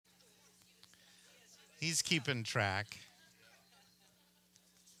He's keeping track.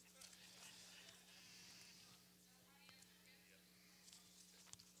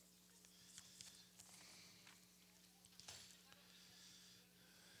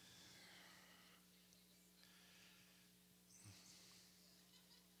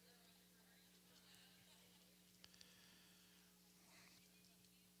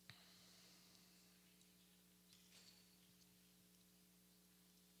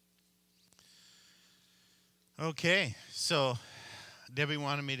 Okay, so Debbie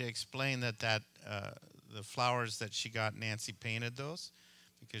wanted me to explain that the flowers that she got, Nancy painted those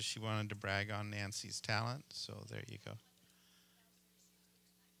because she wanted to brag on Nancy's talent. So there you go.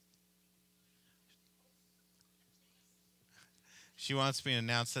 She wants me to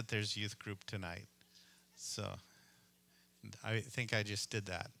announce that there's youth group tonight. So I think I just did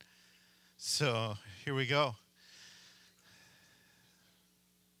that. So here we go.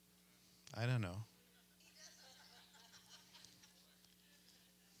 I don't know.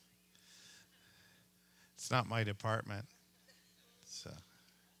 It's not my department. So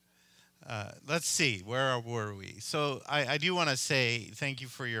let's see. Where were we? So I do want to say thank you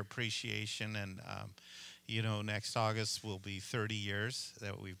for your appreciation. And, next August will be 30 years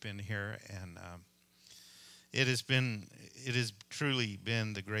that we've been here. And it has been, it has truly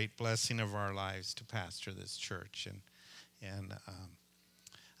been the great blessing of our lives to pastor this church. And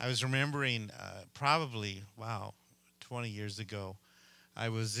I was remembering probably, wow, 20 years ago, I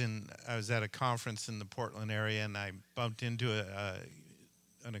was at a conference in the Portland area, and I bumped into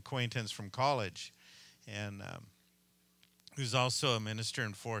an acquaintance from college, and who's also a minister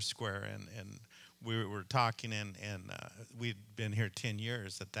in Foursquare, and we were talking, and we'd been here 10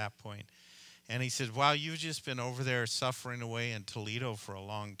 years at that point, and he said, "Wow, you've just been over there suffering away in Toledo for a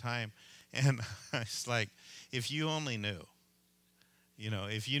long time," and I was like, "If you only knew."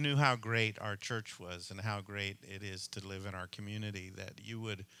 If you knew how great our church was and how great it is to live in our community, that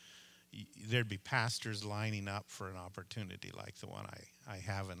there'd be pastors lining up for an opportunity like the one I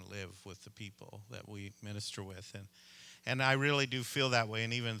have and live with the people that we minister with. And I really do feel that way.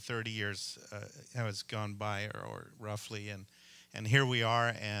 And even 30 years has gone by or roughly. And here we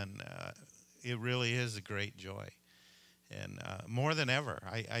are. And it really is a great joy. And more than ever,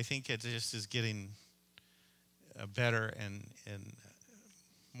 I think it just is getting better and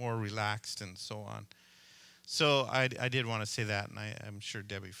more relaxed and so on. So I did want to say that, and I'm sure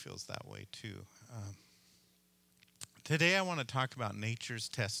Debbie feels that way too. Today I want to talk about nature's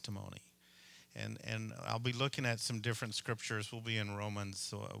testimony. And I'll be looking at some different scriptures. We'll be in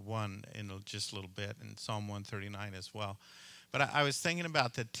Romans 1 in just a little bit, and Psalm 139 as well. But I was thinking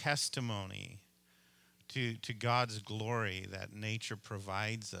about the testimony to God's glory that nature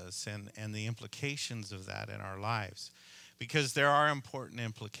provides us and the implications of that in our lives. Because there are important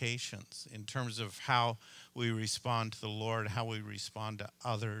implications in terms of how we respond to the Lord, how we respond to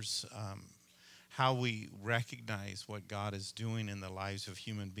others, how we recognize what God is doing in the lives of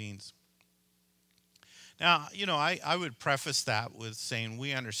human beings. Now, I would preface that with saying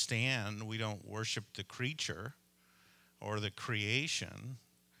we understand we don't worship the creature or the creation.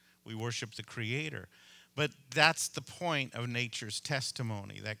 We worship the Creator. But that's the point of nature's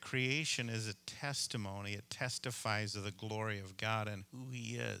testimony, that creation is a testimony. It testifies of the glory of God and who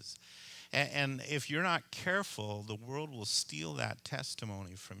He is. And if you're not careful, the world will steal that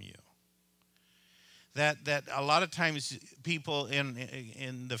testimony from you. That a lot of times people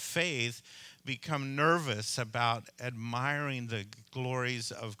in the faith become nervous about admiring the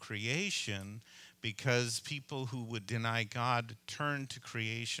glories of creation because people who would deny God turn to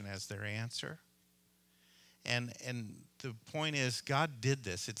creation as their answer. And the point is, God did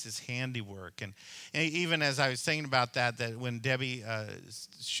this. It's His handiwork. And even as I was thinking about that when Debbie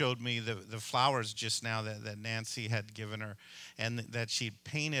showed me the flowers just now that Nancy had given her and that she'd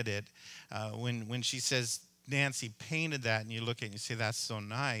painted it, when she says, Nancy painted that, and you look at it and you say, that's so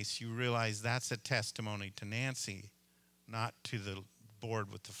nice, you realize that's a testimony to Nancy, not to the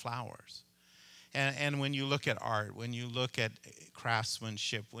board with the flowers. And when you look at art, when you look at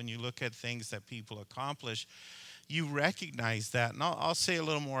craftsmanship, when you look at things that people accomplish, you recognize that. And I'll say a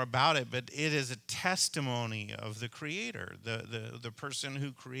little more about it, but it is a testimony of the Creator, the person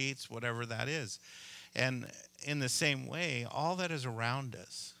who creates whatever that is. And in the same way, all that is around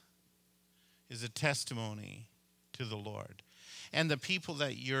us is a testimony to the Lord. And the people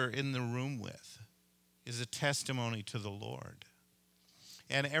that you're in the room with is a testimony to the Lord.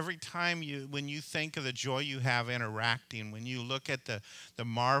 And every time when you think of the joy you have interacting, when you look at the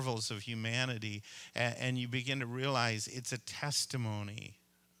marvels of humanity, and you begin to realize it's a testimony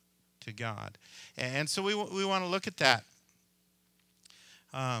to God. And so we want to look at that.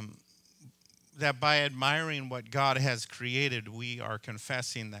 that by admiring what God has created, we are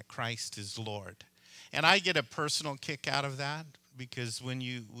confessing that Christ is Lord. And I get a personal kick out of that, because when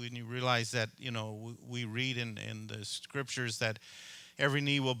you realize that, we read in the scriptures that every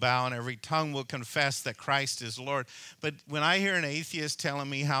knee will bow and every tongue will confess that Christ is Lord. But when I hear an atheist telling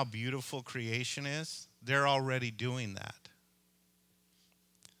me how beautiful creation is, they're already doing that.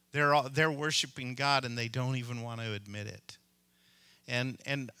 They're worshiping God, and they don't even want to admit it. And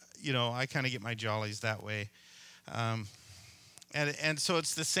I kind of get my jollies that way. And so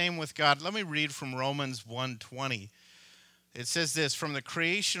it's the same with God. Let me read from Romans 1:20. It says this: from the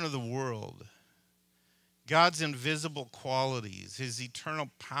creation of the world, God's invisible qualities, his eternal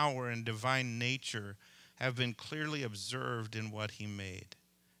power and divine nature have been clearly observed in what he made.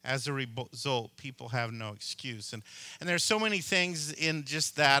 As a result, people have no excuse. And there's so many things in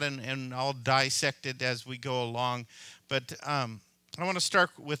just that, and I'll dissect it as we go along. But I want to start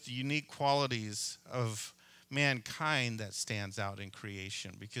with the unique qualities of mankind that stands out in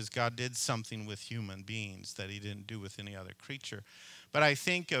creation, because God did something with human beings that he didn't do with any other creature. But I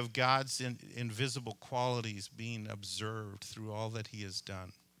think of God's invisible qualities being observed through all that he has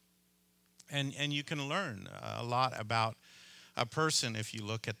done. And you can learn a lot about a person if you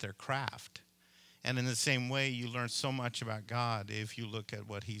look at their craft. And in the same way, you learn so much about God if you look at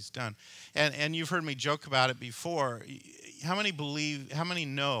what he's done. And you've heard me joke about it before. How many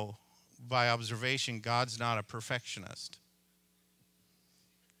know by observation God's not a perfectionist?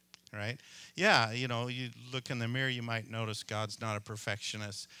 Right? Yeah, you look in the mirror, you might notice God's not a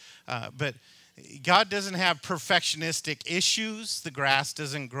perfectionist. But God doesn't have perfectionistic issues. The grass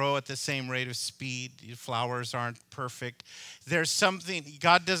doesn't grow at the same rate of speed. Flowers aren't perfect. There's something,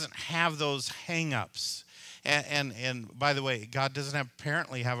 God doesn't have those hang-ups. And by the way, God doesn't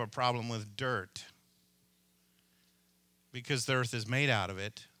apparently have a problem with dirt, because the earth is made out of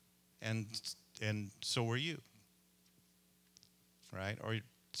it, and so were you, right? Or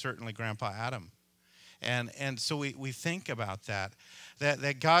certainly Grandpa Adam. And so we think about that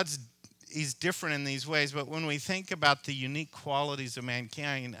he's different in these ways. But when we think about the unique qualities of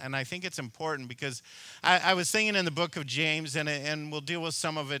mankind, and I think it's important, because I was thinking in the book of James, and we'll deal with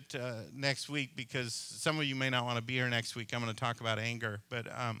some of it next week, because some of you may not want to be here next week. I'm going to talk about anger, but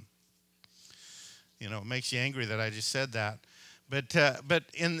it makes you angry that I just said that. But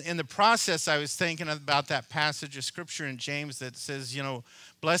in the process, I was thinking about that passage of scripture in James that says,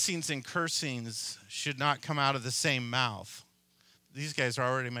 blessings and cursings should not come out of the same mouth. These guys are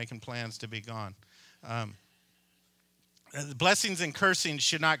already making plans to be gone. Blessings and cursings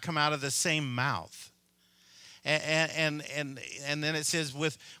should not come out of the same mouth. And then it says,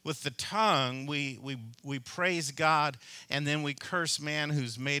 with the tongue we praise God, and then we curse man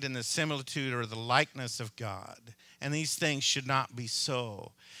who's made in the similitude or the likeness of God. And these things should not be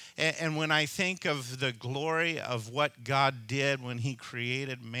so. And when I think of the glory of what God did when he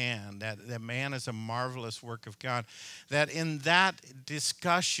created man, that man is a marvelous work of God, that in that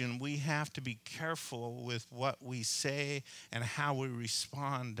discussion we have to be careful with what we say and how we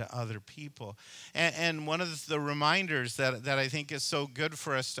respond to other people. And one of the reminders that I think is so good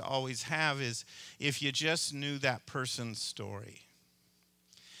for us to always have is, if you just knew that person's story.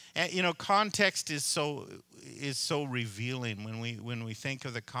 And, context is so revealing when we think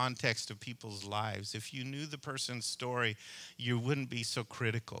of the context of people's lives. If you knew the person's story, you wouldn't be so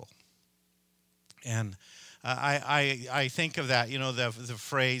critical. And I think of that, the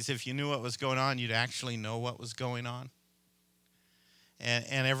phrase, if you knew what was going on, you'd actually know what was going on.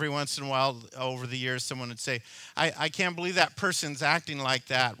 And every once in a while over the years, someone would say, I can't believe that person's acting like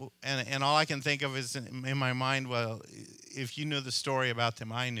that. And all I can think of is in my mind, well, if you knew the story about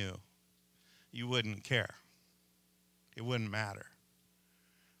them I knew, you wouldn't care. It wouldn't matter,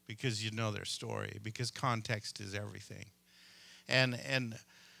 because you know their story, because context is everything. And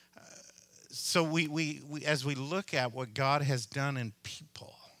so we as we look at what God has done in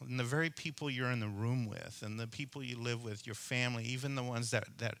people, and the very people you're in the room with, and the people you live with, your family, even the ones that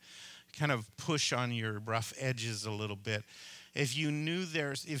kind of push on your rough edges a little bit, if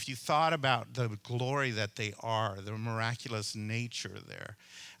you thought about the glory that they are, the miraculous nature there,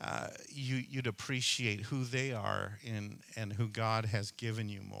 you'd appreciate who they are and who God has given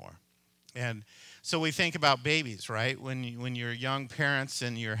you more. And so we think about babies, right? When you're young parents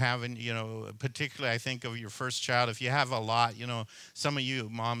and you're having, particularly I think of your first child. If you have a lot, some of you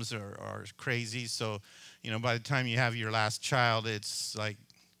moms are crazy. So, by the time you have your last child, it's like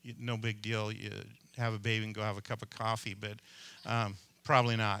no big deal. You have a baby and go have a cup of coffee, but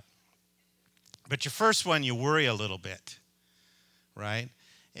probably not. But your first one, you worry a little bit, right?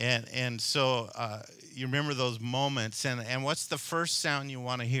 And so you remember those moments. And what's the first sound you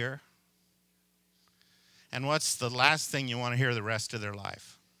want to hear? And what's the last thing you want to hear the rest of their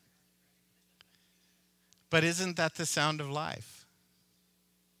life? But isn't that the sound of life?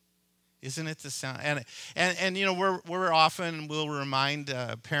 Isn't it the sound? And you know, we're often will remind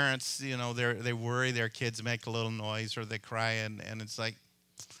parents, you know, they worry their kids make a little noise or they cry, and it's like,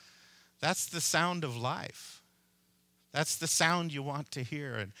 that's the sound of life. That's the sound you want to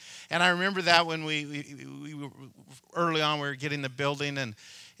hear. And I remember that when we were, early on, we were getting the building,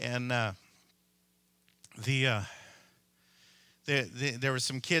 and there were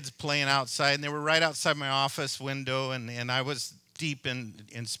some kids playing outside, and they were right outside my office window, and I was deep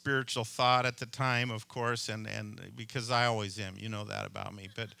in spiritual thought at the time, of course, and because I always am, you know that about me.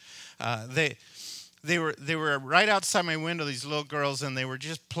 But they were right outside my window, these little girls, and they were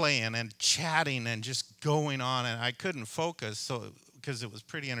just playing and chatting and just going on, and I couldn't focus, so because it was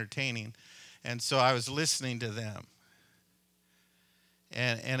pretty entertaining, and so I was listening to them.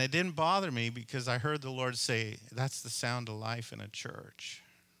 And it didn't bother me because I heard the Lord say, that's the sound of life in a church.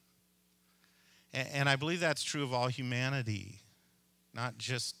 And I believe that's true of all humanity, not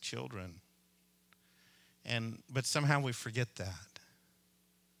just children. But somehow we forget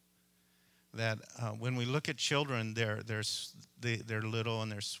that when we look at children, they're little and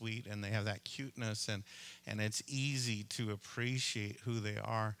they're sweet and they have that cuteness, and it's easy to appreciate who they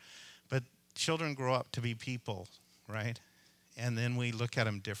are. But children grow up to be people, right? And then we look at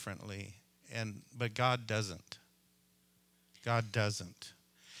them differently. But God doesn't. God doesn't.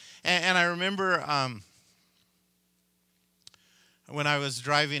 And I remember when I was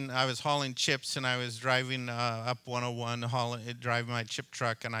driving, I was hauling chips, and I was driving up 101, driving my chip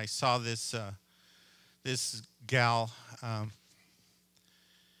truck, and I saw this gal,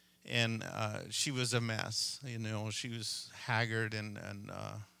 and she was a mess. You know, she was haggard, and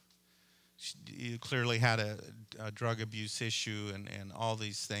she clearly had a drug abuse issue, and all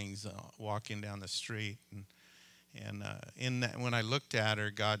these things walking down the street. And when I looked at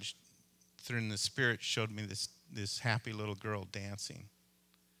her, God, through the Spirit, showed me this happy little girl dancing.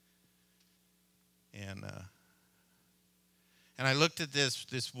 And I looked at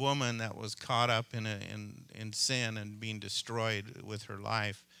this woman that was caught up in sin and being destroyed with her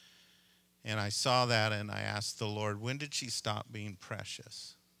life. And I saw that, and I asked the Lord, when did she stop being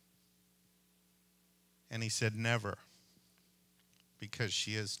precious? And he said, never, because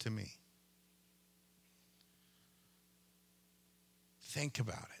she is to me. Think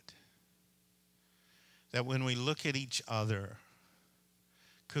about it. That when we look at each other,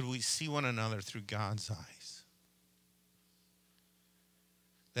 could we see one another through God's eyes?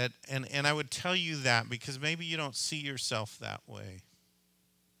 And I would tell you that because maybe you don't see yourself that way.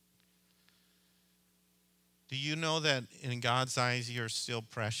 Do you know that in God's eyes you're still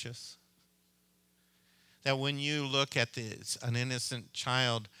precious? That when you look at an innocent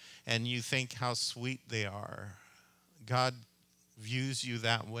child and you think how sweet they are, God views you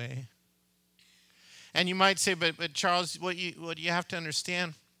that way. And you might say, but Charles, what you have to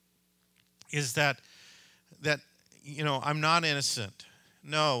understand is that you know, I'm not innocent.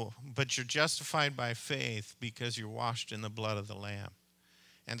 No, but you're justified by faith because you're washed in the blood of the Lamb.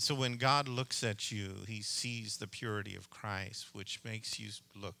 And so when God looks at you, he sees the purity of Christ, which makes you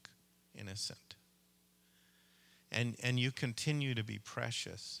look innocent. And you continue to be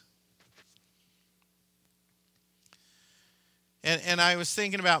precious. And I was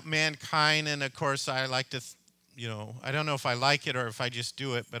thinking about mankind, and of course I like to, you know, I don't know if I like it or if I just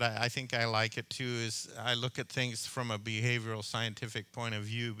do it, but I think I like it too, is I look at things from a behavioral scientific point of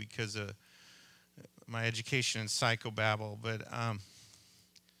view because of my education in psychobabble. But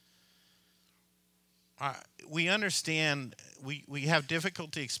we understand, we have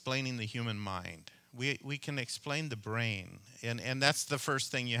difficulty explaining the human mind. We can explain the brain, and that's the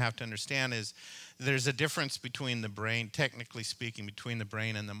first thing you have to understand is there's a difference between the brain, technically speaking, between the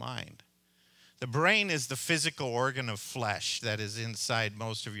brain and the mind. The brain is the physical organ of flesh that is inside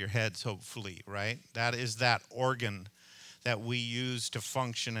most of your heads, hopefully, right? That is that organ that we use to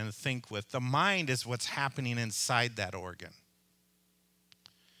function and think with. The mind is what's happening inside that organ.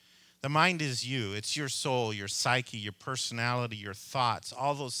 The mind is you. It's your soul, your psyche, your personality, your thoughts,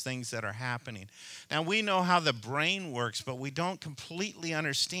 all those things that are happening. Now, we know how the brain works, but we don't completely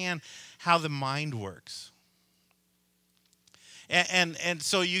understand how the mind works. And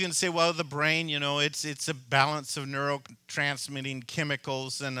so you can say, well, the brain, you know, it's a balance of neurotransmitting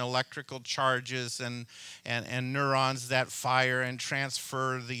chemicals and electrical charges and neurons that fire and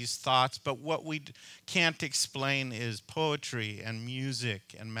transfer these thoughts. But what we can't explain is poetry and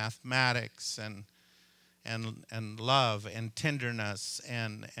music and mathematics and love and tenderness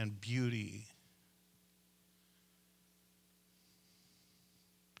and beauty.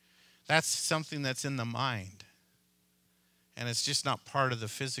 That's something that's in the mind. And it's just not part of the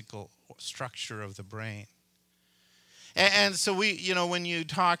physical structure of the brain. And so when you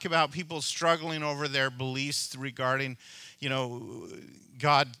talk about people struggling over their beliefs regarding,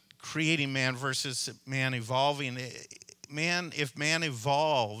 God creating man versus man evolving, if man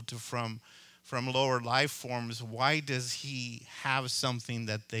evolved from lower life forms, why does he have something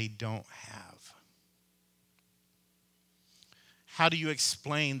that they don't have? How do you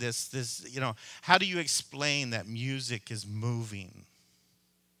explain this, how do you explain that music is moving?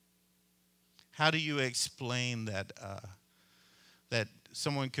 How do you explain that that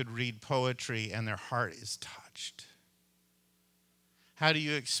someone could read poetry and their heart is touched? How do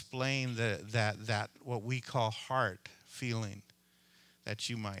you explain that what we call heart feeling that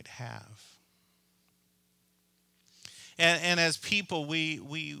you might have? And as people, we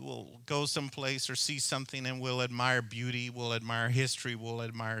will go someplace or see something and we'll admire beauty, we'll admire history, we'll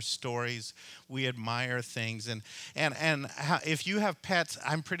admire stories, we admire things. And if you have pets,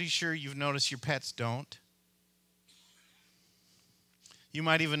 I'm pretty sure you've noticed your pets don't. You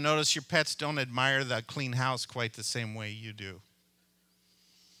might even notice your pets don't admire the clean house quite the same way you do.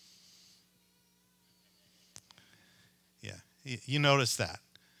 Yeah, you notice that.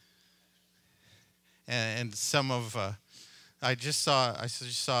 And some of... I just saw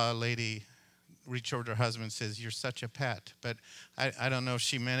a lady reach over to her husband and says, "You're such a pet." But I don't know if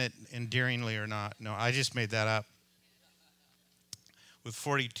she meant it endearingly or not. No, I just made that up. With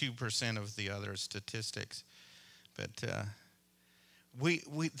 42% of the other statistics. But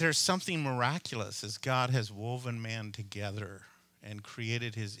there's something miraculous as God has woven man together and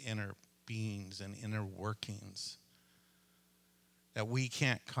created his inner beings and inner workings that we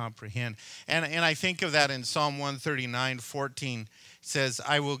can't comprehend. And I think of that in Psalm 139:14. It says,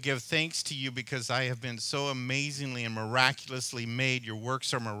 "I will give thanks to you because I have been so amazingly and miraculously made. Your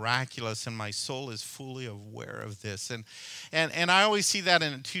works are miraculous, and my soul is fully aware of this." And I always see that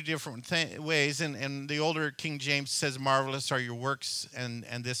in two different ways. And the older King James says, "Marvelous are your works, and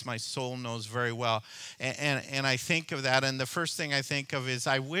this my soul knows very well." And I think of that, and the first thing I think of is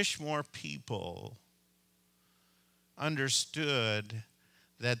I wish more people understood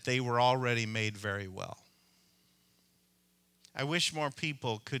that they were already made very well. I wish more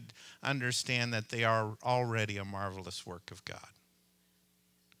people could understand that they are already a marvelous work of God.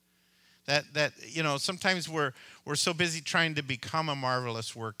 That sometimes we're so busy trying to become a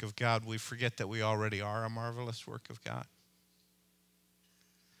marvelous work of God, we forget that we already are a marvelous work of God.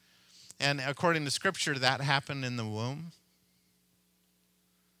 And according to Scripture, that happened in the womb.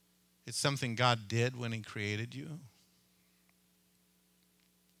 It's something God did when he created you.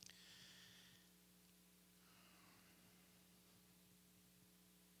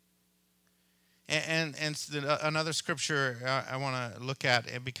 And another scripture I want to look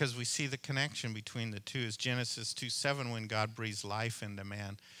at, because we see the connection between the two, is Genesis 2:7, when God breathes life into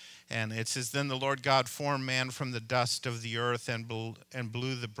man. And it says, "Then the Lord God formed man from the dust of the earth and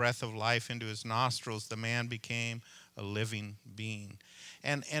blew the breath of life into his nostrils. The man became a living being."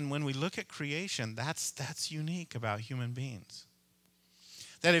 And when we look at creation, that's unique about human beings.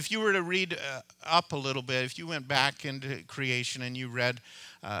 That if you were to read up a little bit, if you went back into creation and you read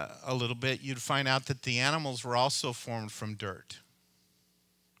a little bit, you'd find out that the animals were also formed from dirt.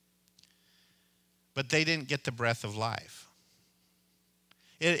 But they didn't get the breath of life.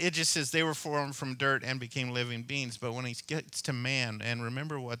 It just says they were formed from dirt and became living beings. But when he gets to man, and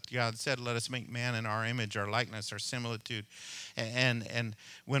remember what God said, "Let us make man in our image, our likeness, our similitude." And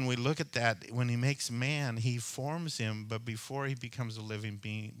when we look at that, when he makes man, he forms him. But before he becomes a living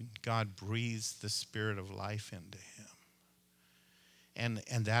being, God breathes the spirit of life into him.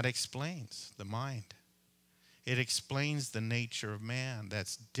 And that explains the mind. It explains the nature of man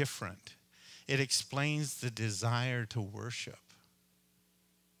that's different. It explains the desire to worship.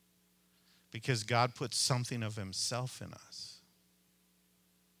 Because God puts something of himself in us.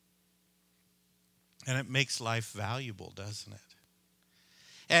 And it makes life valuable, doesn't it?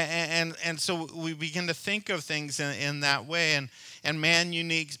 And so we begin to think of things in that way. And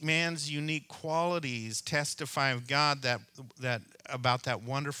man's unique qualities testify of God that about that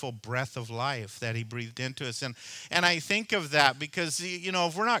wonderful breath of life that he breathed into us. And I think of that because,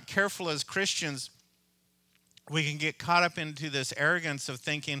 if we're not careful as Christians, we can get caught up into this arrogance of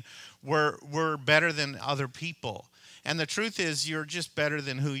thinking we're better than other people. And the truth is, you're just better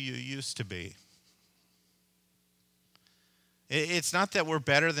than who you used to be. It's not that we're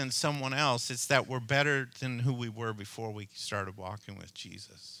better than someone else. It's that we're better than who we were before we started walking with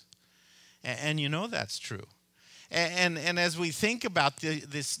Jesus. And that's true. And as we think about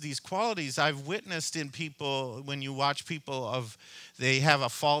these qualities, I've witnessed in people, when you watch people they have a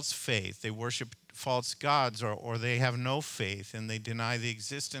false faith, they worship false gods, or they have no faith and they deny the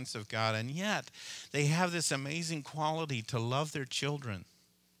existence of God, and yet they have this amazing quality to love their children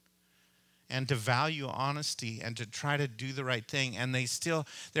and to value honesty and to try to do the right thing. And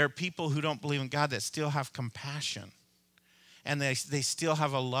there are people who don't believe in God that still have compassion. And they still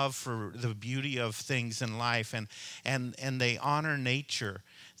have a love for the beauty of things in life, and they honor nature.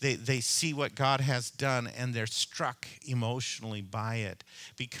 They see what God has done, and they're struck emotionally by it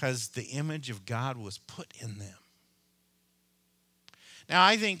because the image of God was put in them. Now,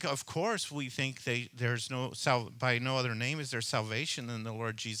 I think, of course, we think there's by no other name is there salvation than the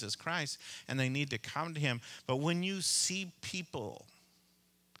Lord Jesus Christ, and they need to come to him. But when you see people,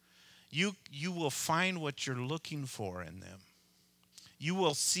 you will find what you're looking for in them. You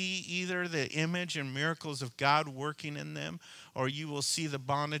will see either the image and miracles of God working in them, or you will see the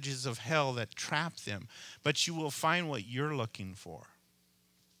bondages of hell that trap them. But you will find what you're looking for.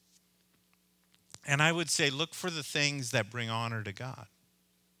 And I would say, look for the things that bring honor to God.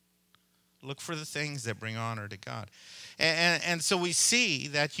 Look for the things that bring honor to God. And so we see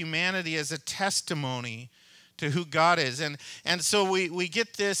that humanity is a testimony to who God is. And so we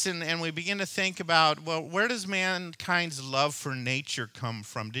get this and we begin to think about, well, where does mankind's love for nature come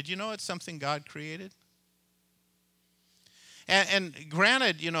from? Did you know it's something God created? And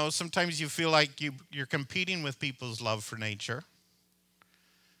granted, sometimes you feel like you're competing with people's love for nature,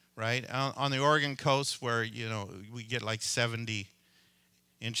 right? On the Oregon coast where, we get like 70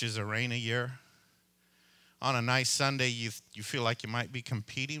 inches of rain a year. On a nice Sunday, you feel like you might be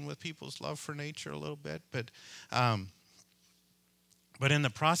competing with people's love for nature a little bit. But in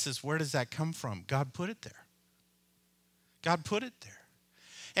the process, where does that come from? God put it there. God put it there.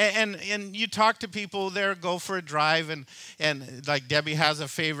 And you talk to people there, go for a drive, and like Debbie has a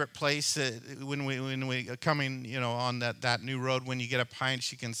favorite place when we coming, on that new road. When you get up high and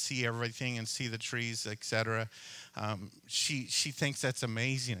she can see everything and see the trees, etc. She thinks that's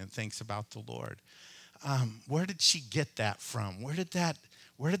amazing and thinks about the Lord. Where did she get that from? Where did that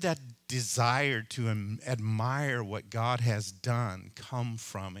desire to admire what God has done come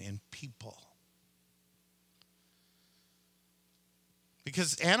from in people?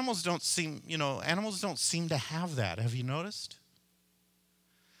 Because animals don't seem to have that. Have you noticed?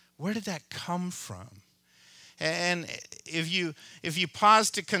 Where did that come from? And if you pause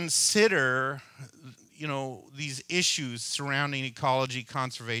to consider these issues surrounding ecology,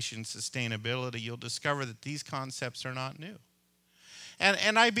 conservation, sustainability, you'll discover that these concepts are not new.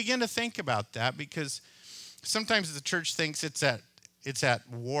 And I begin to think about that because sometimes the church thinks it's at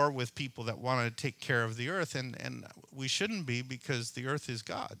war with people that want to take care of the earth, and we shouldn't be, because the earth is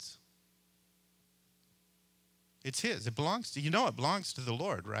God's. It's his. It belongs to, it belongs to the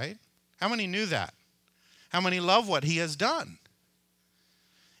Lord, right? How many knew that? How many love what he has done?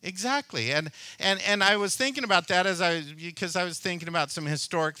 Exactly. And I was thinking about that because I was thinking about some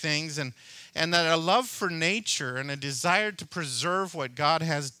historic things, and that a love for nature and a desire to preserve what God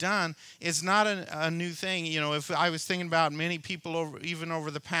has done is not a new thing. If I was thinking about many people even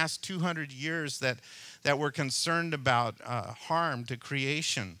over the past 200 years that were concerned about harm to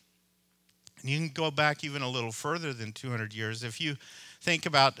creation. And you can go back even a little further than 200 years. If you think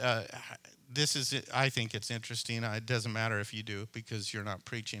about I think it's interesting. It doesn't matter if you do, because you're not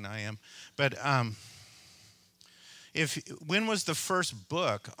preaching, I am. But when was the first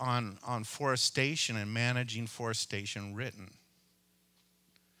book on forestation and managing forestation written?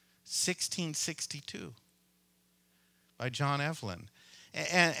 1662 by John Evelyn.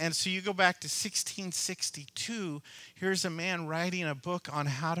 And so you go back to 1662, here's a man writing a book on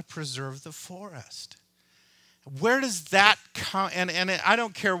how to preserve the forest. Where does that come? And I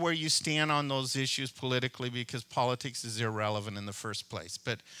don't care where you stand on those issues politically, because politics is irrelevant in the first place.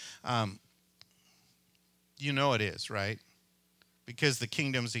 But it is, right? Because the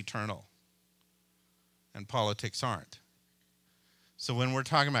kingdom's eternal and politics aren't. So when we're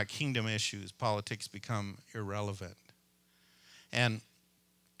talking about kingdom issues, politics become irrelevant. And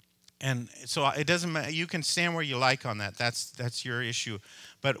so it doesn't matter. You can stand where you like on that. That's your issue.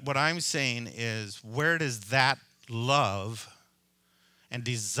 But what I'm saying is, where does that love and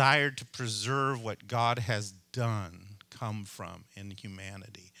desire to preserve what God has done come from in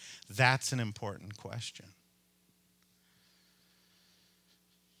humanity? That's an important question.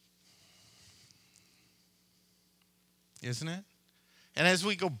 Isn't it? And as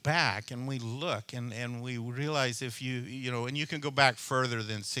we go back and we look and we realize if and you can go back further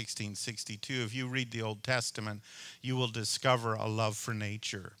than 1662. If you read the Old Testament, you will discover a love for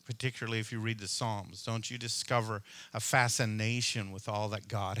nature, particularly if you read the Psalms. Don't you discover a fascination with all that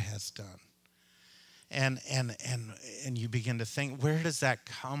God has done? And you begin to think, where does that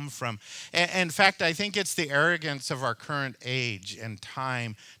come from? And in fact, I think it's the arrogance of our current age and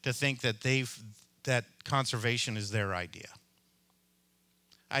time to think that conservation is their idea.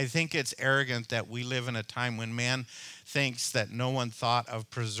 I think it's arrogant that we live in a time when man thinks that no one thought of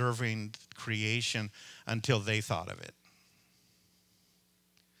preserving creation until they thought of it.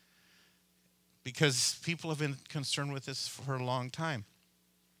 Because people have been concerned with this for a long time.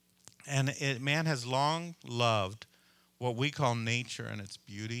 And man has long loved what we call nature and its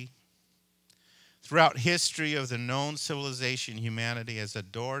beauty. Throughout history of the known civilization, humanity has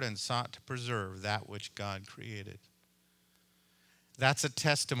adored and sought to preserve that which God created. That's a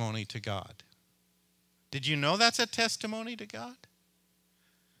testimony to God. Did you know that's a testimony to God?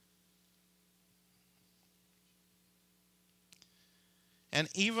 And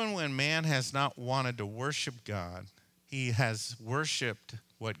even when man has not wanted to worship God, he has worshiped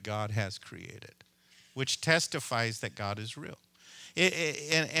what God has created, which testifies that God is real.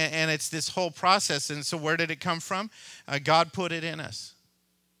 And it's this whole process. And so where did it come from? God put it in us.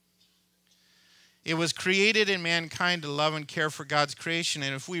 It was created in mankind to love and care for God's creation.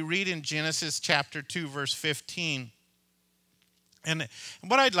 And if we read in Genesis chapter 2, verse 15, and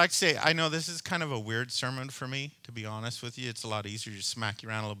what I'd like to say, I know this is kind of a weird sermon for me, to be honest with you. It's a lot easier to smack you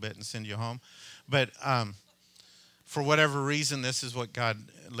around a little bit and send you home. But for whatever reason, this is what God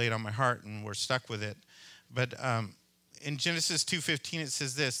laid on my heart, and we're stuck with it. But in Genesis 2:15, it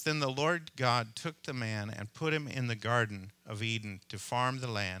says this: Then the Lord God took the man and put him in the Garden of Eden to farm the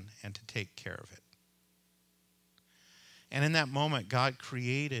land and to take care of it. And in that moment, God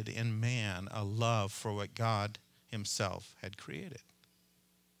created in man a love for what God himself had created.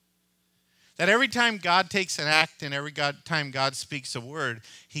 That every time God takes an act and every time God speaks a word,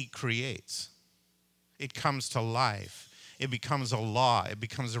 he creates. It comes to life. It becomes a law. It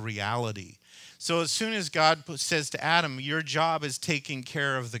becomes a reality. So as soon as God says to Adam, your job is taking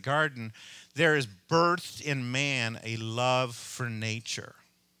care of the garden, there is birthed in man a love for nature.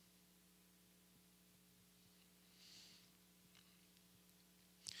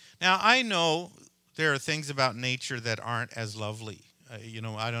 Now, I know there are things about nature that aren't as lovely.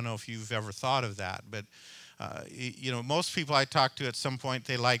 I don't know if you've ever thought of that, but, most people I talk to at some point,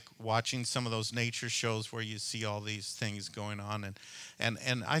 they like watching some of those nature shows where you see all these things going on.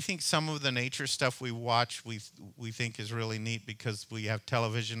 And I think some of the nature stuff we watch, we think is really neat because we have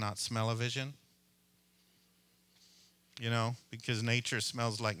television, not smell-o-vision. Because nature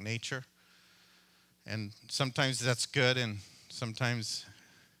smells like nature. And sometimes that's good, and sometimes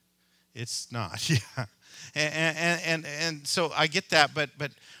it's not. Yeah. And so I get that, but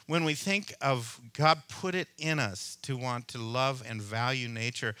when we think of God put it in us to want to love and value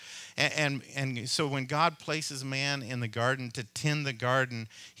nature, and so when God places man in the garden to tend the garden,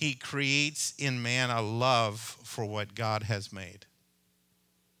 he creates in man a love for what God has made.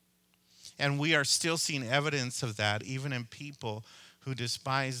 And we are still seeing evidence of that even in people who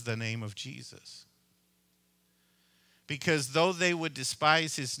despise the name of Jesus. Because though they would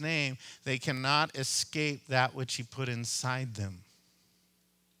despise his name, they cannot escape that which he put inside them.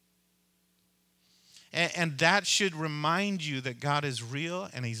 And that should remind you that God is real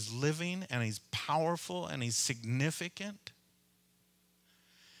and he's living and he's powerful and he's significant.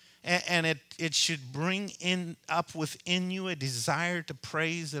 And it should bring up within you a desire to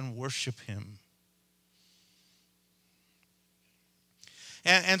praise and worship him.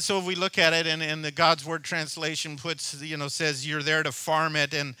 And so if we look at it, and the God's Word translation says you're there to farm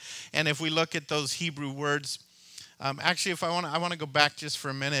it. And if we look at those Hebrew words, actually, I want to go back just for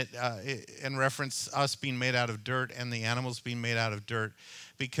a minute and reference us being made out of dirt and the animals being made out of dirt,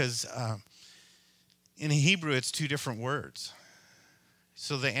 because in Hebrew it's two different words.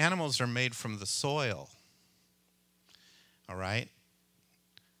 So the animals are made from the soil. All right?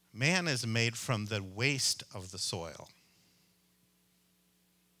 Man is made from the waste of the soil.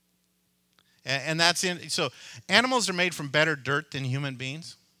 And that's so animals are made from better dirt than human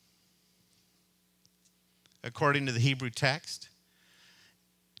beings, according to the Hebrew text.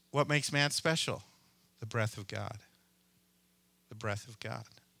 What makes man special? The breath of God. The breath of God.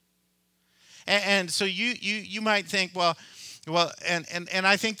 And so you might think, well, and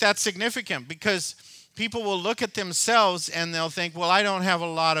I think that's significant, because people will look at themselves and they'll think, well, I don't have a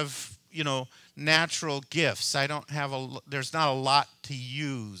lot of, natural gifts. There's not a lot to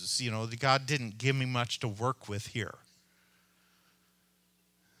use. God didn't give me much to work with here.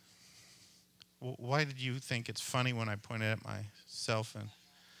 Why did you think it's funny when I pointed at myself? And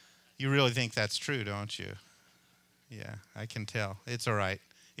you really think that's true, don't you? Yeah, I can tell. It's all right.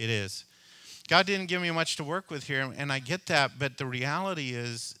 It is. God didn't give me much to work with here, and I get that, but the reality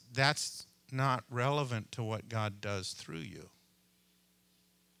is that's not relevant to what God does through you.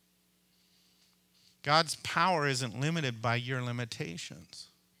 God's power isn't limited by your limitations.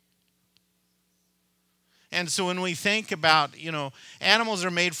 And so when we think about, animals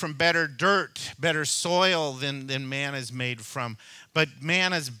are made from better dirt, better soil than man is made from. But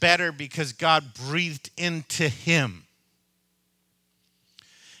man is better because God breathed into him.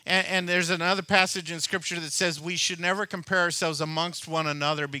 And there's another passage in Scripture that says we should never compare ourselves amongst one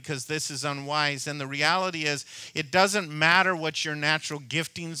another because this is unwise. And the reality is it doesn't matter what your natural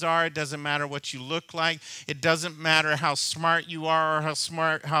giftings are. It doesn't matter what you look like. It doesn't matter how smart you are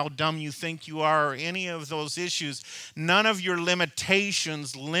or how dumb you think you are or any of those issues. None of your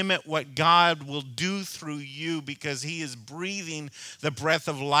limitations limit what God will do through you because he is breathing the breath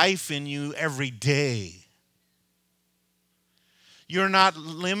of life in you every day. You're not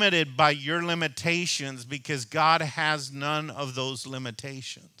limited by your limitations because God has none of those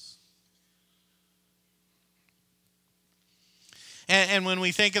limitations. And when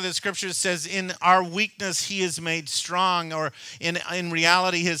we think of the scripture, it says, in our weakness he is made strong, or in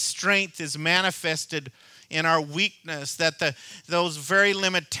reality his strength is manifested in our weakness, that those very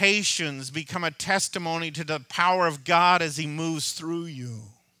limitations become a testimony to the power of God as he moves through you.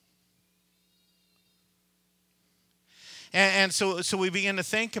 And so we begin to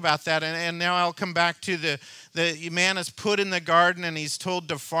think about that. And now I'll come back to the man is put in the garden and he's told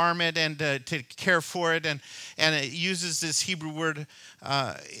to farm it and to care for it. And it uses this Hebrew word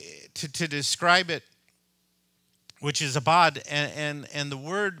to describe it, which is abad. And the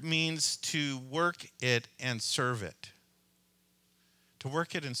word means to work it and serve it. To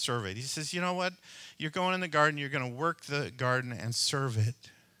work it and serve it. He says, you know what? You're going in the garden. You're going to work the garden and serve it.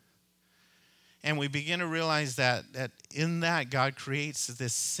 And we begin to realize that in that, God creates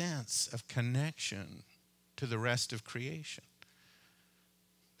this sense of connection to the rest of creation.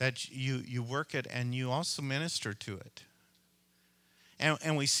 That you work it and you also minister to it.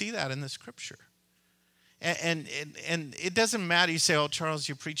 And we see that in the scripture. And it doesn't matter. You say, oh, Charles,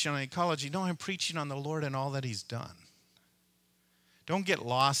 you're preaching on ecology. No, I'm preaching on the Lord and all that he's done. Don't get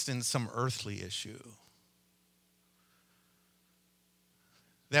lost in some earthly issue.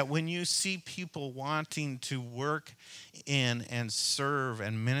 That when you see people wanting to work in and serve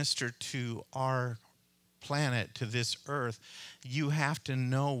and minister to our planet, to this earth, you have to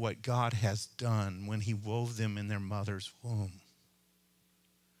know what God has done when he wove them in their mother's womb.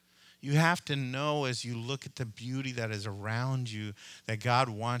 You have to know as you look at the beauty that is around you that God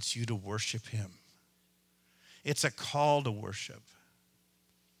wants you to worship him. It's a call to worship.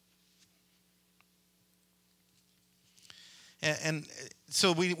 And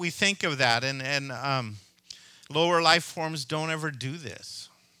so we think of that, and lower life forms don't ever do this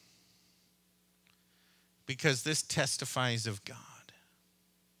because this testifies of God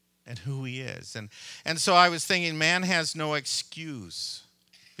and who he is. And so I was thinking, man has no excuse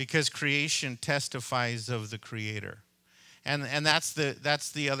because creation testifies of the Creator. And that's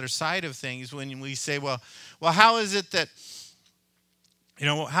the other side of things when we say, well, how is it that,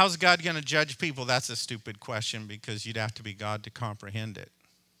 how's God going to judge people? That's a stupid question because you'd have to be God to comprehend it.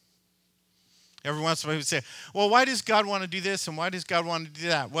 Every once in a while we say, well, why does God want to do this and why does God want to do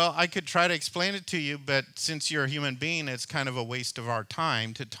that? Well, I could try to explain it to you, but since you're a human being, it's kind of a waste of our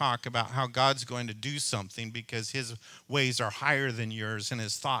time to talk about how God's going to do something because his ways are higher than yours and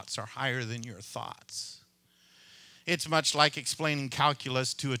his thoughts are higher than your thoughts. It's much like explaining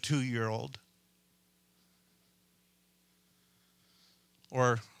calculus to a 2-year-old.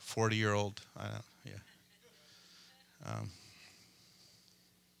 Or 40-year-old.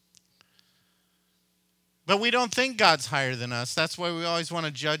 But we don't think God's higher than us. That's why we always want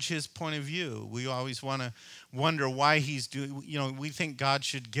to judge his point of view. We always want to wonder why he's doing, we think God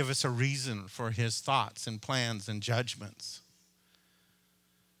should give us a reason for his thoughts and plans and judgments.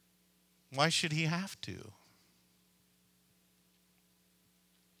 Why should he have to?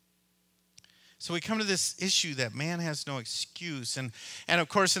 So we come to this issue that man has no excuse. And of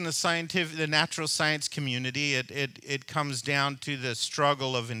course, in the natural science community, it comes down to the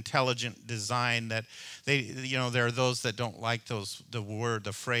struggle of intelligent design that there are those that don't like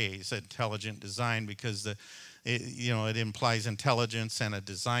the phrase intelligent design because it implies intelligence and a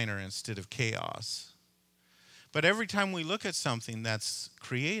designer instead of chaos. But every time we look at something that's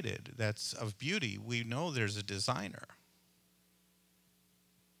created, that's of beauty, we know there's a designer.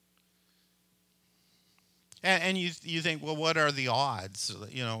 And you think, well, what are the odds?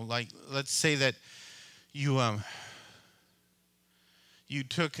 Like let's say that you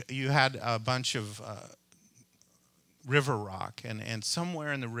you had a bunch of river rock, and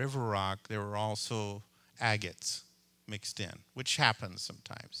somewhere in the river rock there were also agates mixed in, which happens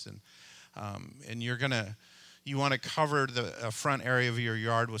sometimes. And you want to cover the front area of your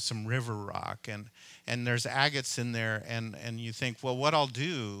yard with some river rock, and there's agates in there, and you think, well, what I'll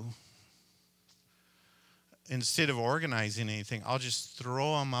do, instead of organizing anything, I'll just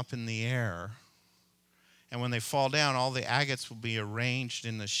throw them up in the air, and when they fall down, all the agates will be arranged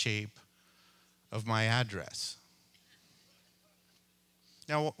in the shape of my address.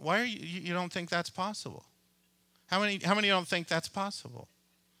 Now, why are you don't think that's possible? How many don't think that's possible?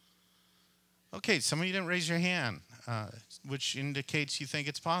 Okay, some of you didn't raise your hand, which indicates you think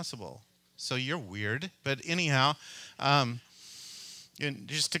it's possible. So you're weird. But anyhow,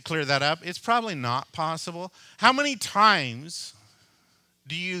 just to clear that up, it's probably not possible. How many times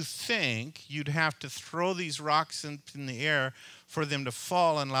do you think you'd have to throw these rocks in the air for them to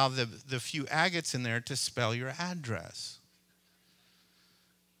fall and allow the few agates in there to spell your address?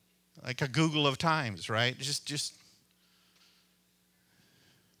 Like a Google of times, right? Just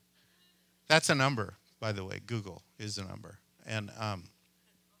that's a number, by the way. Google is a number. And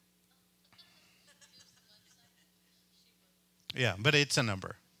yeah, but it's a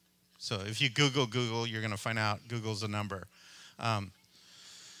number. So if you Google, you're going to find out Google's a number.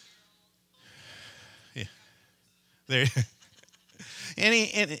 Yeah. There.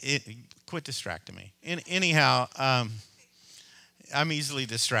 Quit distracting me. Anyhow, I'm easily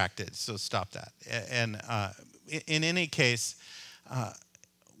distracted, so stop that. And in any case,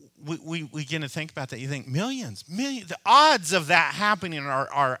 we begin to think about that. You think millions. The odds of that happening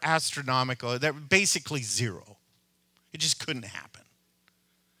are astronomical. They're basically zero. It just couldn't happen.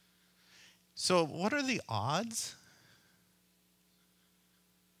 So what are the odds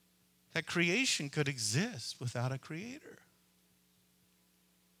that creation could exist without a creator?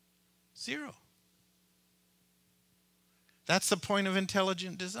 Zero. That's the point of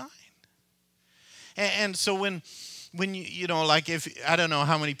intelligent design. And so when like, if I don't know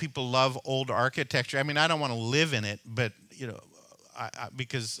how many people love old architecture. I mean, I don't want to live in it, but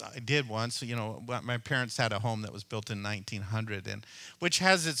because I did once. My parents had a home that was built in 1900, and which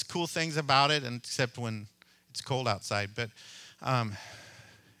has its cool things about it, and except when it's cold outside. But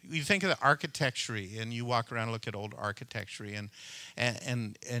you think of the architecture, and you walk around and look at old architecture,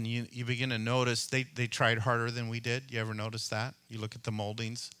 and you begin to notice they tried harder than we did. You ever notice that? You look at the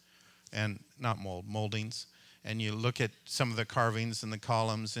moldings, and not moldings, and you look at some of the carvings and the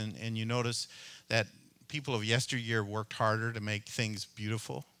columns, and you notice that people of yesteryear worked harder to make things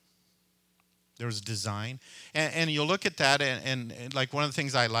beautiful. There was design. And you'll look at that, and like one of the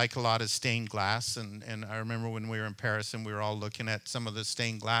things I like a lot is stained glass. And I remember when we were in Paris and we were all looking at some of the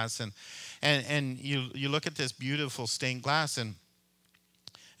stained glass. And you look at this beautiful stained glass, and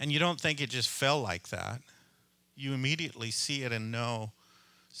you don't think it just fell like that. You immediately see it and know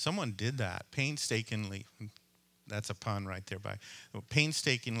someone did that painstakingly. That's a pun right there.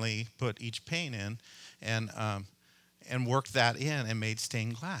 Painstakingly put each pane in and worked that in and made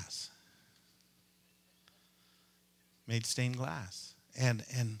stained glass. Made stained glass.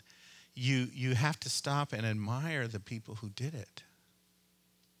 And you have to stop and admire the people who did it.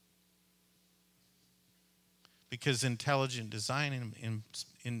 Because intelligent design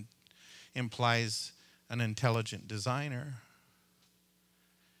implies an intelligent designer.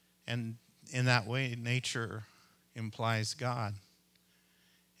 And in that way, nature implies God.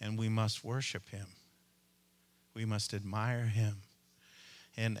 And we must worship him. We must admire him.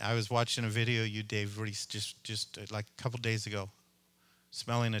 And I was watching a video you, Dave, just like a couple days ago,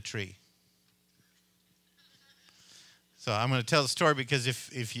 smelling a tree. So I'm going to tell the story because if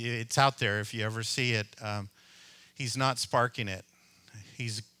it's out there, if you ever see it, he's not sparking it.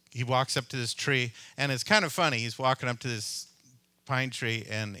 He walks up to this tree, and it's kind of funny. He's walking up to this pine tree,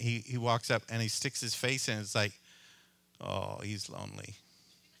 and he walks up, and he sticks his face in. It's like, oh, he's lonely.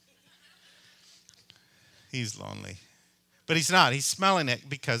 He's lonely. But he's not. He's smelling it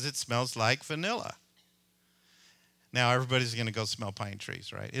because it smells like vanilla. Now everybody's going to go smell pine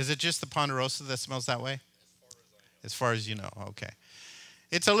trees, right? Is it just the ponderosa that smells that way? As far as you know. Okay.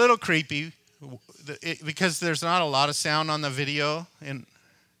 It's a little creepy because there's not a lot of sound on the video. In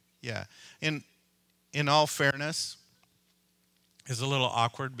all fairness, it's a little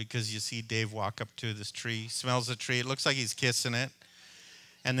awkward because you see Dave walk up to this tree, smells the tree. It looks like he's kissing it.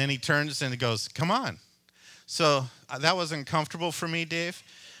 And then he turns and he goes, come on. So that wasn't comfortable for me, Dave.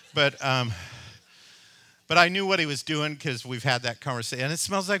 But I knew what he was doing because we've had that conversation. And it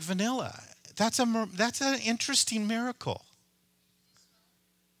smells like vanilla. That's an interesting miracle.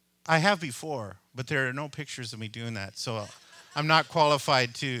 I have before, but there are no pictures of me doing that, so I'm not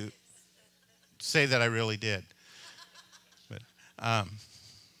qualified to say that I really did. But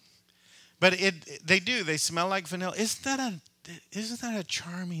they do. They smell like vanilla. Isn't that a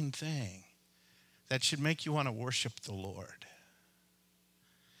charming thing that should make you want to worship the Lord?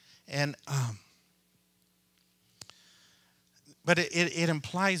 And but it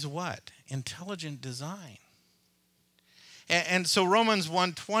implies what? Intelligent design. And so Romans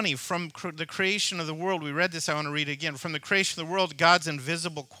 1:20, from the creation of the world, we read this, I want to read it again. From the creation of the world, God's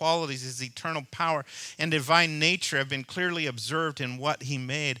invisible qualities, his eternal power and divine nature have been clearly observed in what he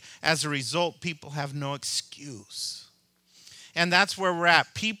made. As a result, people have no excuse. And that's where we're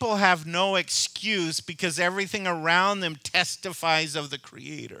at. People have no excuse because everything around them testifies of the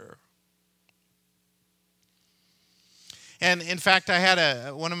Creator. And in fact, I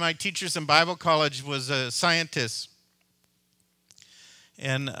had one of my teachers in Bible college was a scientist.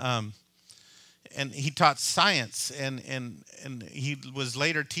 And he taught science, and he was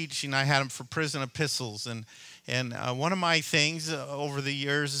later teaching. I had him for prison epistles, and one of my things over the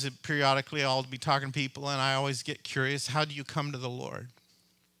years is periodically I'll be talking to people, and I always get curious. How do you come to the Lord?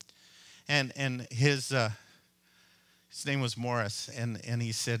 And his name was Morris, and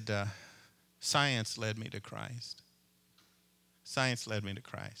he said, science led me to Christ. Science led me to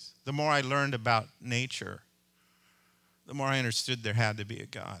Christ. The more I learned about nature, the more I understood there had to be a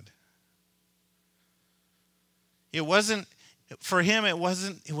God. It wasn't, for him, it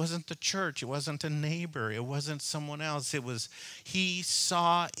wasn't the church. It wasn't a neighbor. It wasn't someone else. It was, he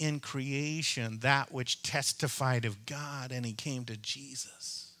saw in creation that which testified of God, and he came to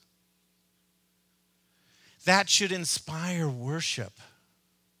Jesus. That should inspire worship.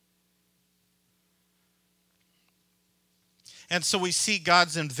 And so we see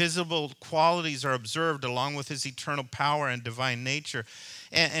God's invisible qualities are observed along with his eternal power and divine nature.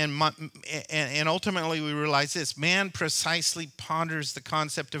 And ultimately we realize this: man precisely ponders the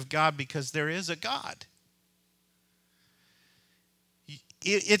concept of God because there is a God.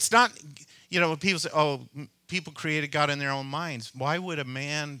 It's not, people say, oh, people created God in their own minds. Why would a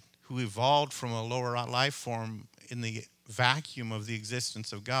man who evolved from a lower life form in the vacuum of the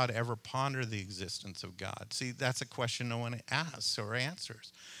existence of God ever ponder the existence of God? See, that's a question no one asks or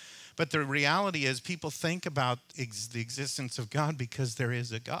answers. But the reality is people think about the existence of God because there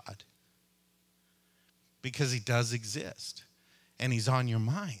is a God. Because he does exist. And he's on your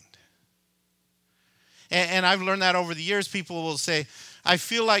mind. And I've learned that over the years. People will say, I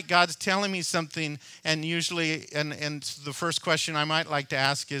feel like God's telling me something, and usually, and the first question I might like to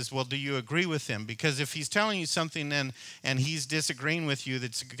ask is, well, do you agree with him? Because if he's telling you something and he's disagreeing with you,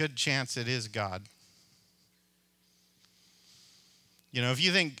 that's a good chance it is God. If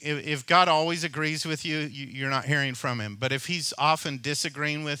you think, if God always agrees with you, you're not hearing from him. But if he's often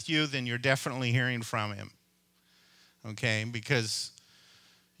disagreeing with you, then you're definitely hearing from him. Okay? Because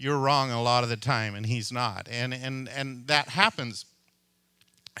you're wrong a lot of the time, and he's not. And that happens.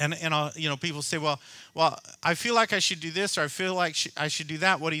 And people say, well, I feel like I should do this, or I feel like I should do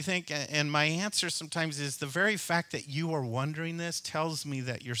that. What do you think? And my answer sometimes is the very fact that you are wondering this tells me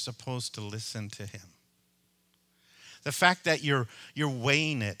that you're supposed to listen to him. The fact that you're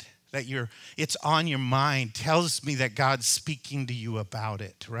weighing it, that it's on your mind, tells me that God's speaking to you about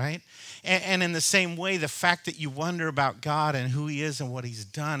it, right? And in the same way, the fact that you wonder about God and who he is and what he's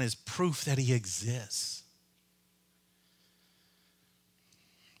done is proof that he exists.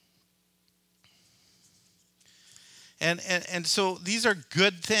 And so these are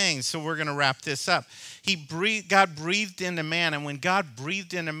good things. So we're going to wrap this up. God breathed into man, and when God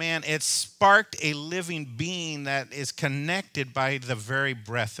breathed into man, it sparked a living being that is connected by the very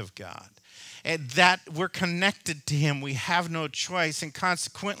breath of God. And that we're connected to him. We have no choice, and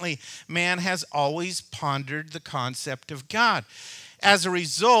consequently, man has always pondered the concept of God. As a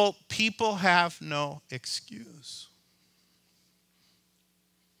result, people have no excuse.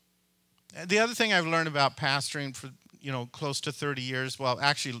 The other thing I've learned about pastoring for close to 30 years. Well,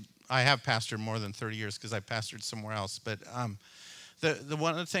 actually, I have pastored more than 30 years because I pastored somewhere else. But the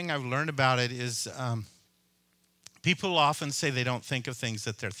one thing I've learned about it is people often say they don't think of things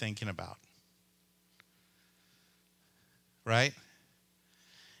that they're thinking about. Right?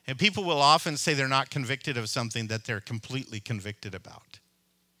 And people will often say they're not convicted of something that they're completely convicted about.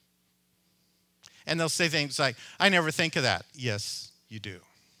 And they'll say things like, I never think of that. Yes, you do.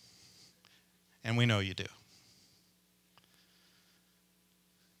 And we know you do.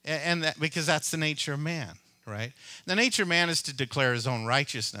 And that, because that's the nature of man, right? The nature of man is to declare his own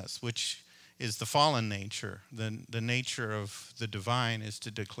righteousness, which is the fallen nature. The nature of the divine is to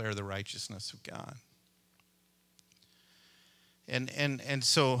declare the righteousness of God. And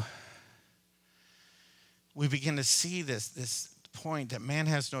so we begin to see this point that man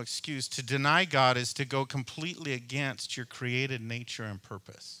has no excuse. To deny God is to go completely against your created nature and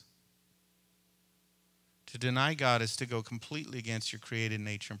purpose. To deny God is to go completely against your created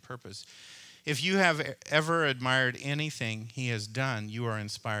nature and purpose. If you have ever admired anything he has done, you are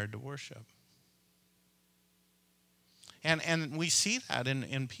inspired to worship. And we see that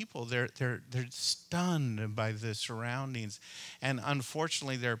in people. They're stunned by the surroundings. And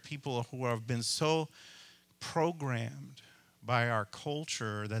unfortunately, there are people who have been so programmed by our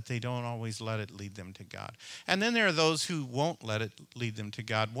culture that they don't always let it lead them to God. And then there are those who won't let it lead them to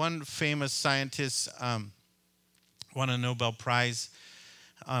God. One famous scientist won a Nobel Prize.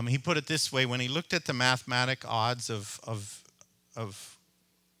 He put it this way: when he looked at the mathematic odds of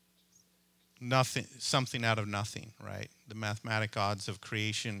nothing, something out of nothing, right? The mathematic odds of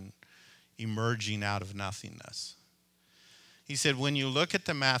creation emerging out of nothingness. He said, when you look at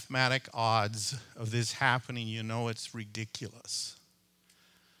the mathematic odds of this happening, you know it's ridiculous.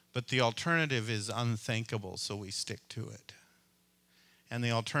 But the alternative is unthinkable, so we stick to it. And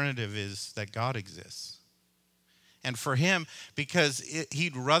the alternative is that God exists. And for him, because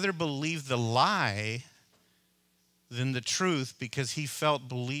he'd rather believe the lie than the truth, because he felt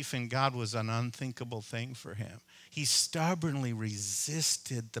belief in God was an unthinkable thing for him. He stubbornly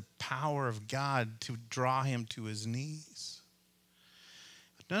resisted the power of God to draw him to his knees.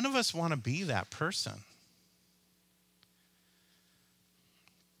 But none of us want to be that person.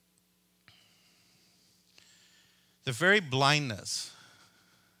 The very blindness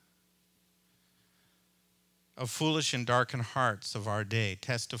of foolish and darkened hearts of our day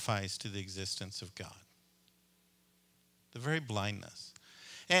testifies to the existence of God. The very blindness.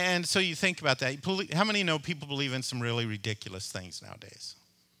 And so you think about that. How many know people believe in some really ridiculous things nowadays?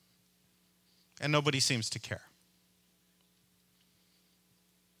 And nobody seems to care.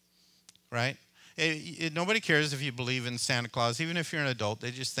 Right? Nobody cares if you believe in Santa Claus. Even if you're an adult,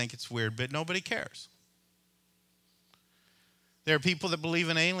 they just think it's weird, but nobody cares. There are people that believe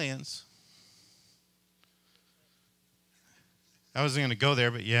in aliens. I wasn't going to go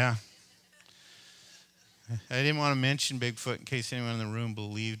there, but yeah. I didn't want to mention Bigfoot in case anyone in the room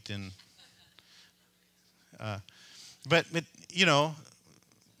believed in. But you know,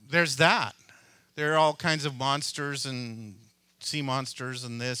 there's that. There are all kinds of monsters and sea monsters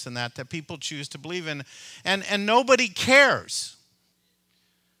and this and that people choose to believe in, and nobody cares.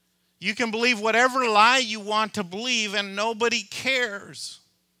 You can believe whatever lie you want to believe, and nobody cares.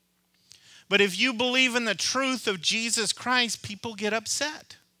 But if you believe in the truth of Jesus Christ, people get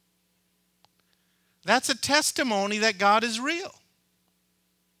upset. That's a testimony that God is real.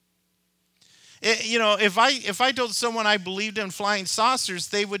 If I told someone I believed in flying saucers,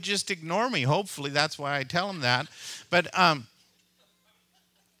 they would just ignore me. Hopefully, that's why I tell them that. But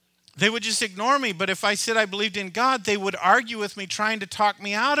they would just ignore me. But if I said I believed in God, they would argue with me, trying to talk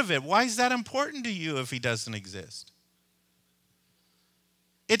me out of it. Why is that important to you if he doesn't exist?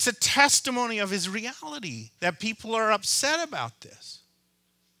 It's a testimony of his reality that people are upset about this.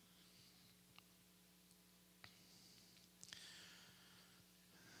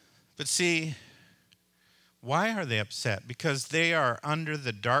 But see, why are they upset? Because they are under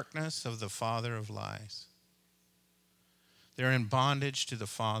the darkness of the father of lies. They're in bondage to the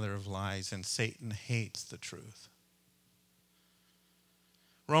father of lies, and Satan hates the truth.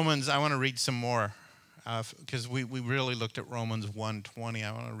 Romans, I want to read some more, because we really looked at Romans 1:20.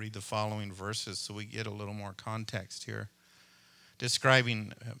 I want to read the following verses so we get a little more context here,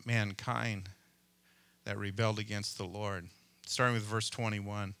 describing mankind that rebelled against the Lord. Starting with verse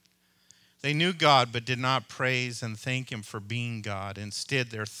 21. They knew God, but did not praise and thank him for being God.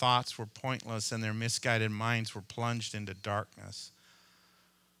 Instead, their thoughts were pointless, and their misguided minds were plunged into darkness.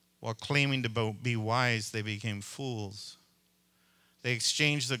 While claiming to be wise, they became fools. They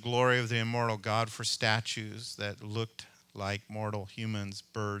exchanged the glory of the immortal God for statues that looked like mortal humans,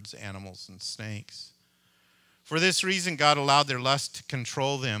 birds, animals, and snakes. For this reason, God allowed their lust to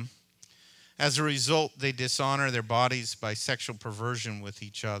control them. As a result, they dishonor their bodies by sexual perversion with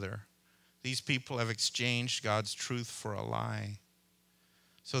each other. These people have exchanged God's truth for a lie.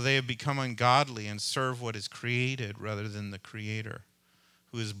 So they have become ungodly and serve what is created rather than the Creator,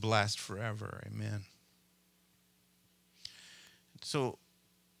 who is blessed forever. Amen. So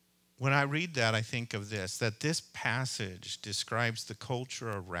when I read that, I think of this, that this passage describes the culture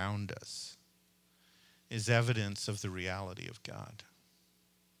around us is evidence of the reality of God.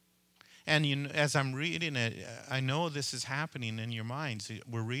 And as I'm reading it, I know this is happening in your minds.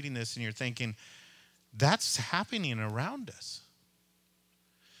 We're reading this and you're thinking, that's happening around us.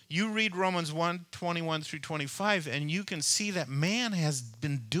 You read Romans 1:21 through 25, and you can see that man has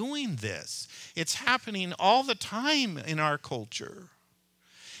been doing this. It's happening all the time in our culture.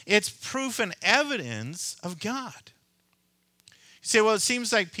 It's proof and evidence of God. You say, well, it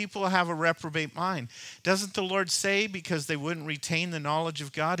seems like people have a reprobate mind. Doesn't the Lord say because they wouldn't retain the knowledge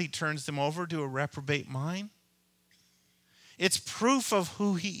of God, he turns them over to a reprobate mind? It's proof of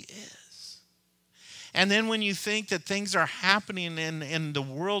who he is. And then when you think that things are happening in the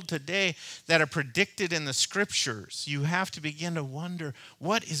world today that are predicted in the scriptures, you have to begin to wonder,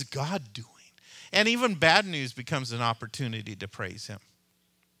 what is God doing? And even bad news becomes an opportunity to praise him.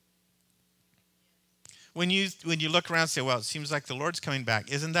 When you look around and say, well, it seems like the Lord's coming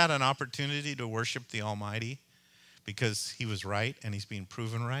back, isn't that an opportunity to worship the Almighty because he was right and he's being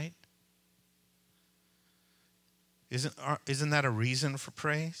proven right? Isn't that a reason for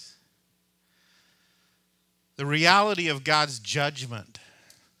praise? The reality of God's judgment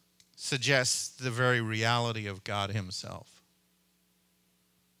suggests the very reality of God himself.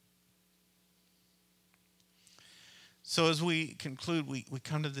 So as we conclude, we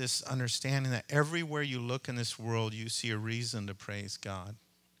come to this understanding that everywhere you look in this world, you see a reason to praise God.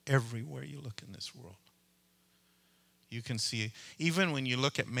 Everywhere you look in this world. You can see, even when you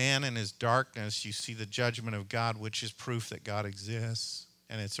look at man and his darkness, you see the judgment of God, which is proof that God exists,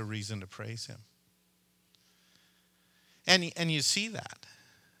 and it's a reason to praise him. And you see that.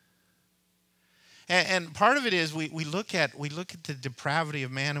 And part of it is we look at the depravity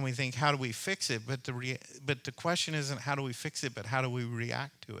of man and we think, how do we fix it? But the question isn't how do we fix it, but how do we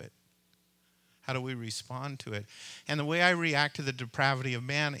react to it? How do we respond to it? And the way I react to the depravity of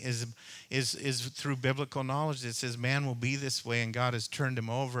man is through biblical knowledge. It says man will be this way and God has turned him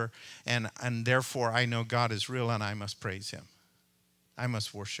over, and therefore I know God is real and I must praise him. I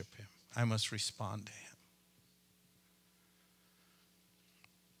must worship him. I must respond to him.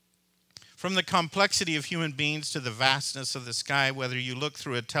 From the complexity of human beings to the vastness of the sky, whether you look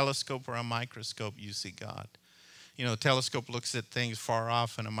through a telescope or a microscope, you see God. You know, a telescope looks at things far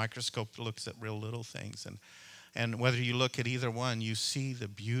off and a microscope looks at real little things. And whether you look at either one, you see the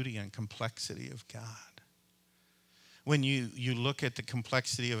beauty and complexity of God. When you look at the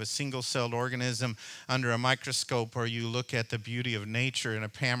complexity of a single-celled organism under a microscope, or you look at the beauty of nature in a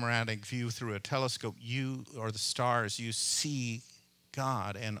panoramic view through a telescope, or the stars, you see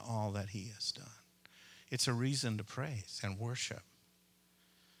God and all that he has done. It's a reason to praise and worship.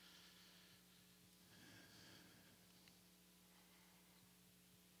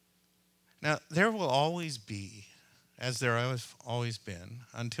 Now, there will always be, as there has always been,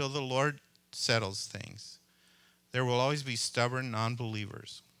 until the Lord settles things, there will always be stubborn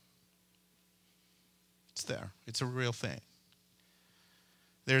non-believers. It's there. It's a real thing.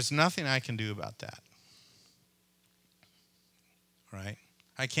 There's nothing I can do about that. Right?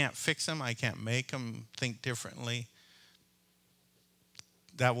 I can't fix them. I can't make them think differently.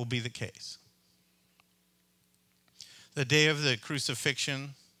 That will be the case. The day of the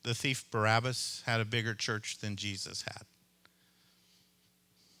crucifixion, the thief Barabbas had a bigger church than Jesus had.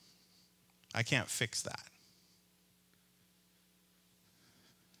 I can't fix that.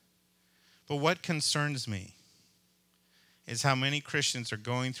 But what concerns me is how many Christians are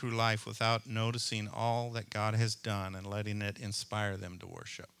going through life without noticing all that God has done and letting it inspire them to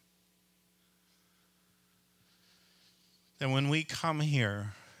worship. And when we come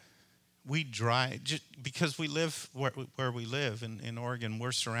here, we drive, just because we live where we live in Oregon,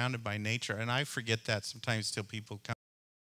 we're surrounded by nature. And I forget that sometimes till people come